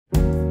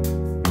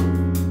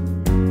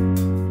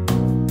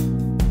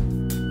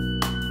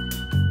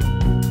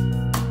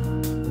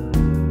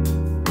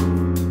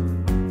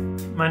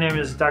My name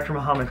is Dr.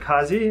 Mohammed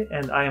Kazi,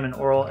 and I am an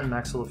oral and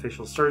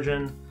maxillofacial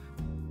surgeon.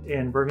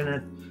 And we're going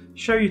to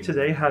show you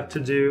today how to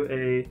do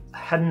a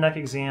head and neck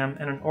exam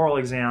and an oral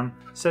exam.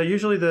 So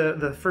usually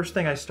the first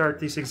thing I start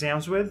these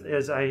exams with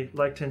is I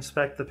like to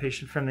inspect the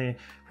patient from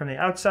the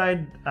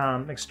outside,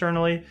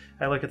 externally.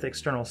 I look at the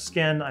external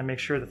skin. I make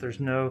sure that there's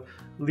no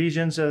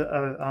lesions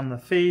on the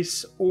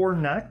face or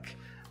neck.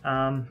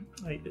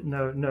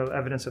 No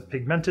evidence of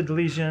pigmented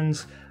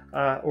lesions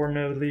or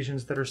no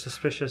lesions that are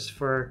suspicious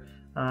for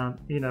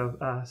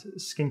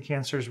skin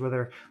cancers,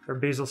 whether they're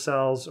basal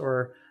cells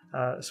or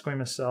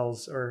squamous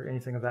cells or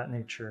anything of that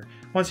nature.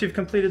 Once you've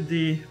completed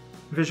the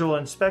visual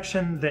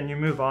inspection, then you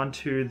move on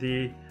to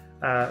the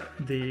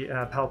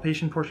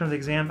palpation portion of the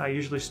exam. I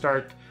usually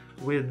start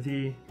with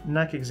the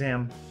neck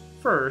exam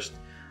first.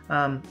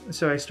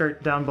 So I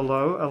start down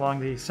below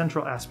along the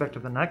central aspect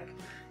of the neck,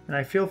 and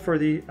I feel for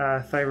the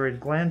thyroid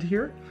gland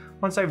here.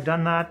 Once I've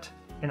done that,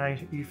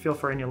 and you feel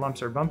for any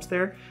lumps or bumps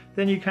there,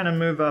 then you kind of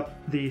move up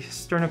the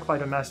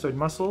sternocleidomastoid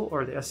muscle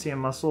or the SCM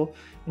muscle,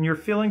 and you're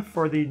feeling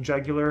for the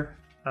jugular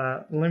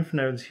lymph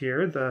nodes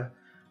here, the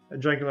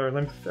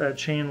jugular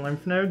chain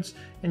lymph nodes,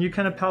 and you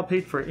kind of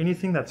palpate for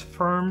anything that's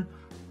firm,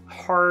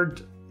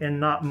 hard, and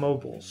not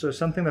mobile. So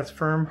something that's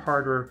firm,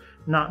 hard, or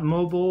not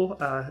mobile,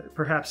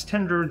 perhaps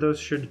tender, those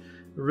should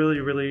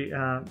really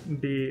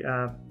be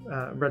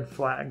red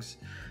flags.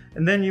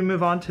 And then you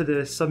move on to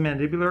the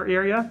submandibular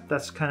area.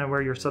 That's kind of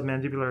where your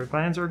submandibular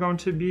glands are going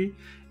to be,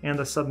 and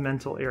the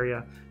submental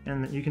area.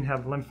 And you can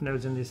have lymph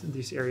nodes in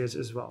these areas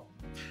as well.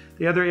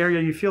 The other area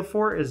you feel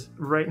for is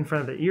right in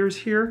front of the ears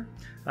here.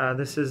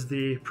 This is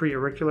the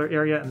preauricular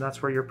area, and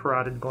that's where your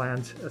parotid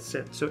glands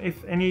sit. So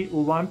if any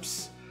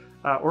lumps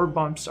or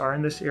bumps are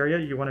in this area,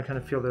 you want to kind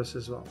of feel those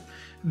as well.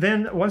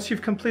 Then once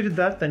you've completed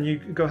that, then you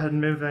go ahead and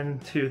move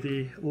into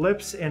the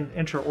lips and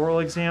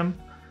intraoral exam.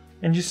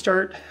 And you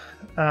start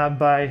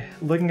by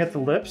looking at the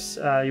lips.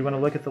 You want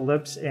to look at the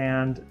lips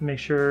and make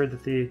sure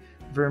that the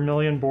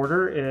vermilion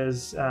border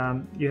is,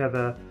 you have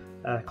a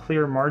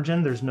clear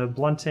margin. There's no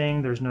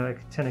blunting, there's no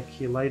actinic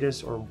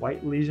cheilitis or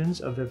white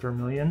lesions of the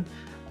vermilion,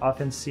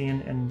 often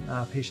seen in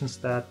patients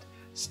that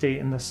stay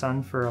in the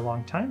sun for a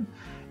long time.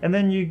 And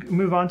then you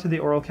move on to the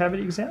oral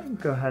cavity exam.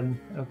 Go ahead and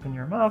open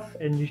your mouth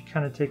and you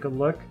kind of take a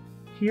look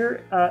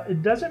here.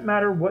 It doesn't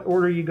matter what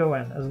order you go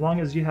in, as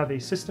long as you have a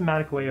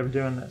systematic way of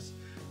doing this.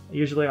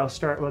 Usually I'll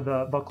start with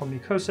the buccal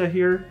mucosa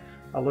here.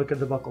 I'll look at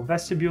the buccal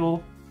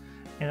vestibule,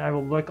 and I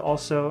will look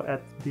also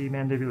at the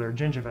mandibular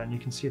gingiva, and you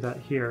can see that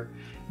here.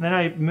 And then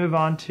I move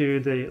on to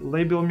the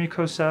labial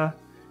mucosa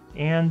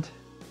and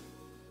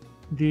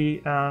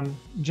the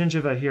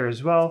gingiva here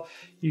as well.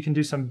 You can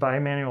do some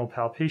bimanual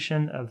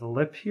palpation of the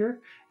lip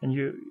here, and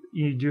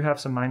you do have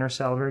some minor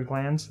salivary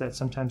glands that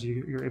sometimes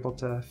you're able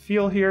to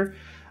feel here.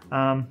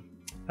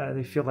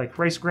 They feel like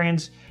rice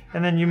grains.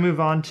 And then you move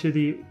on to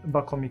the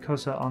buccal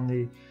mucosa on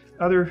the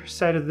other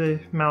side of the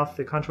mouth,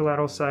 the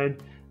contralateral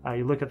side.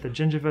 You look at the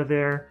gingiva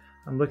there.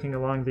 I'm looking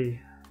along the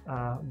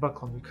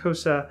buccal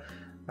mucosa.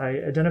 I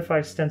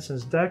identify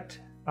Stenson's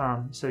duct.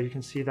 So you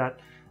can see that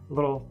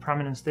little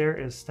prominence there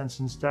is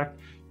Stenson's duct.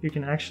 You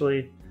can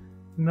actually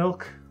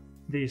milk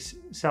the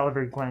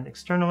salivary gland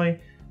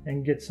externally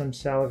and get some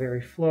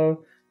salivary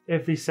flow.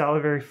 If the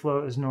salivary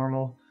flow is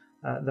normal,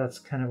 that's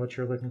kind of what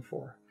you're looking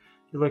for.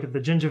 You look at the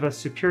gingiva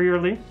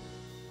superiorly,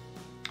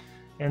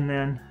 and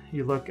then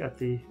you look at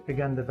the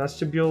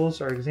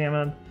vestibules are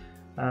examined.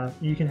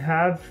 You can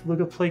have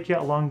leukoplakia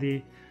along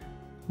the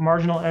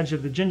marginal edge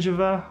of the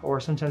gingiva,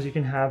 or sometimes you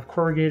can have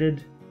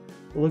corrugated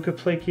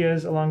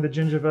leukoplakias along the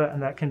gingiva,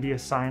 and that can be a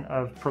sign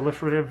of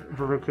proliferative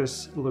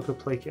verrucous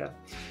leukoplakia.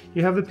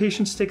 You have the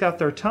patient stick out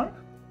their tongue,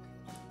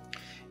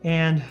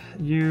 and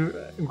you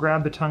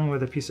grab the tongue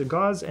with a piece of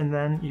gauze, and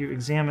then you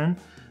examine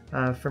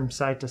from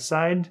side to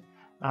side.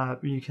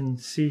 You can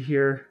see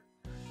here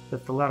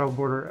that the lateral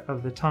border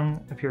of the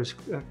tongue appears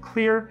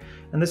clear,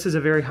 and this is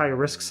a very high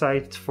risk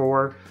site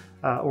for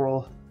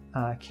oral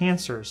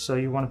cancers, so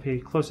you want to pay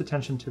close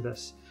attention to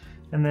this.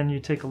 And then you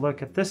take a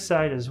look at this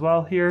side as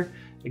well here.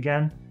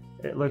 Again,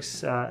 it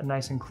looks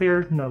nice and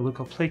clear, no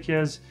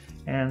leukoplakias,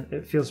 and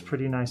it feels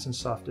pretty nice and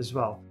soft as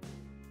well.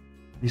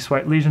 These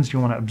white lesions you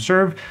want to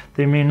observe.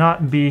 They may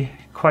not be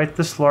quite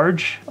this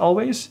large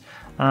always,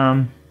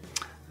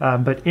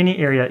 but any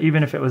area,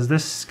 even if it was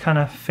this kind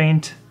of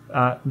faint,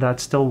 that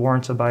still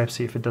warrants a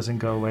biopsy if it doesn't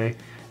go away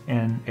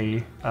in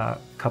a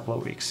couple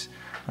of weeks.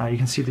 You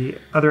can see the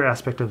other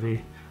aspect of the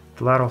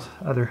lateral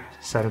other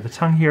side of the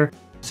tongue here.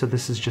 So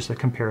this is just a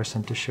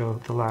comparison to show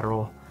the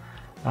lateral,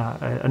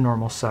 a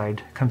normal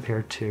side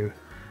compared to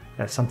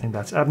something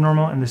that's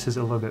abnormal, and this is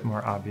a little bit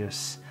more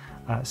obvious.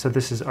 So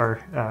this is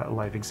our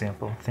live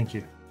example. Thank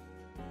you.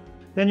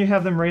 Then you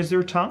have them raise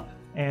their tongue,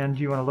 and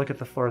you want to look at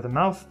the floor of the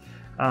mouth.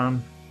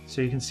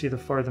 So you can see the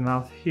floor of the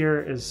mouth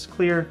here is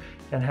clear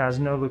and has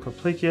no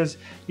leukoplakias.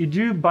 You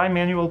do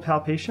bimanual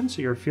palpation,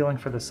 so you're feeling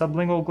for the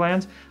sublingual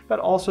glands, but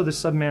also the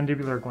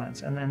submandibular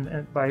glands. And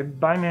then by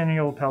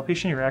bimanual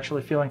palpation, you're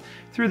actually feeling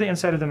through the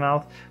inside of the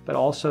mouth, but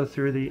also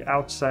through the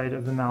outside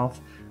of the mouth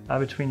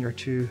between your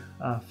two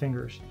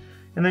fingers.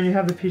 And then you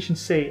have the patient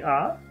say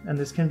ah, and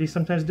this can be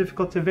sometimes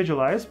difficult to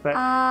visualize, but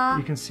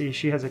you can see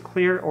she has a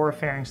clear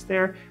oropharynx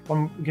there.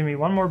 Give me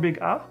one more big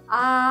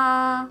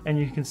ah. And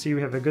you can see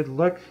we have a good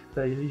look.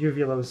 The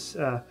uvula was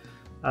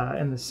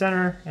in the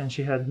center, and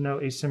she had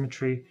no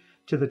asymmetry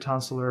to the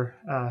tonsillar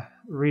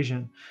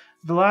region.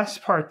 The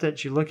last part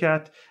that you look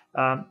at,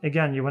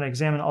 again, you want to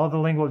examine all the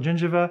lingual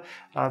gingiva,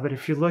 but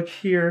if you look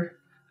here,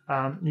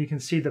 you can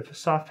see the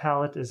soft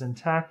palate is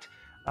intact.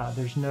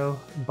 There's no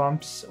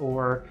bumps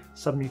or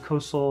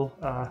submucosal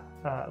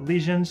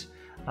lesions,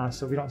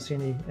 so we don't see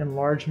any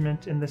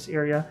enlargement in this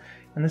area.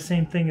 And the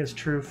same thing is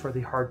true for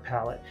the hard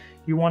palate.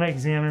 You want to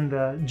examine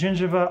the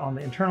gingiva on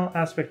the internal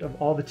aspect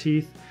of all the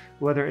teeth,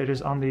 whether it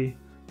is on the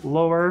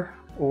lower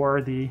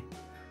or the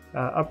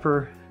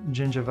upper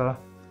gingiva.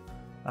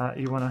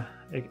 You want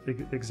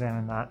to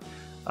examine that.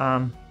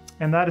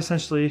 And that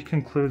essentially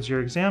concludes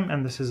your exam,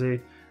 and this is a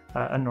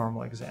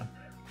normal exam.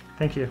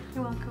 Thank you.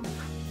 You're welcome.